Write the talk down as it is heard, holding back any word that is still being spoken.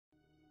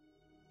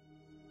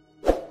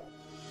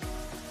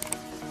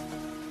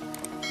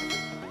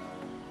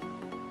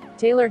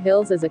Tayler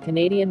Hills is a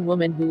Canadian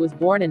woman who was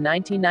born in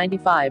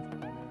 1995.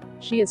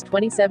 She is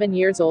 27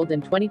 years old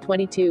in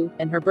 2022,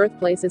 and her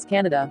birthplace is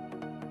Canada.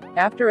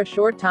 After a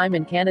short time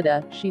in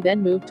Canada, she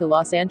then moved to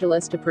Los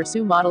Angeles to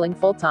pursue modeling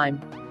full-time.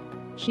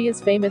 She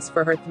is famous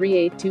for her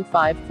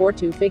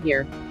 3'8"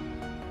 figure.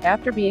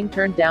 After being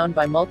turned down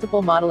by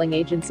multiple modeling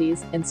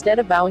agencies, instead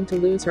of vowing to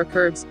lose her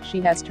curves,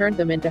 she has turned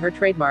them into her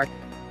trademark.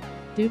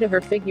 Due to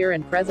her figure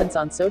and presence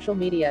on social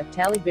media,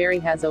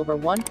 Tayler has over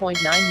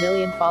 1.9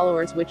 million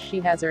followers, which she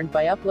has earned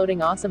by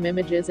uploading awesome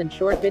images and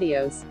short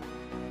videos.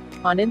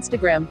 On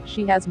Instagram,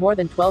 she has more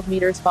than 12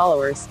 million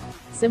followers.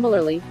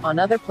 Similarly, on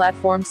other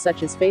platforms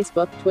such as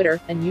Facebook, Twitter,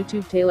 and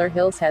YouTube, Tayler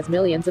Hills has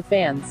millions of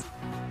fans.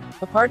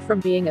 Apart from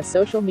being a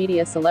social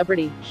media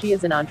celebrity, she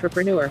is an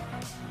entrepreneur.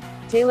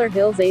 Tayler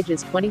Hills' age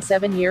is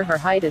 27 years, her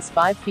height is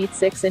 5 feet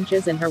 6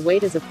 inches and her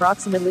weight is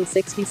approximately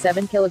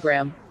 67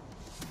 kilograms.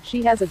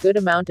 She has a good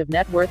amount of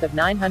net worth of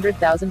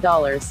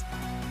 $900,000.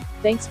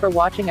 Thanks for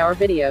watching our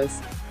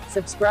videos.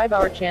 Subscribe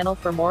our channel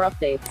for more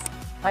updates.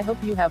 I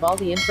hope you have all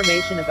the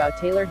information about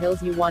Tayler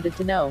Hills you wanted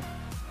to know.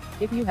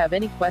 If you have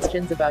any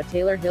questions about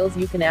Tayler Hills,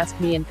 you can ask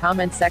me in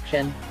comment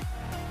section.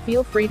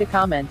 Feel free to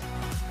comment.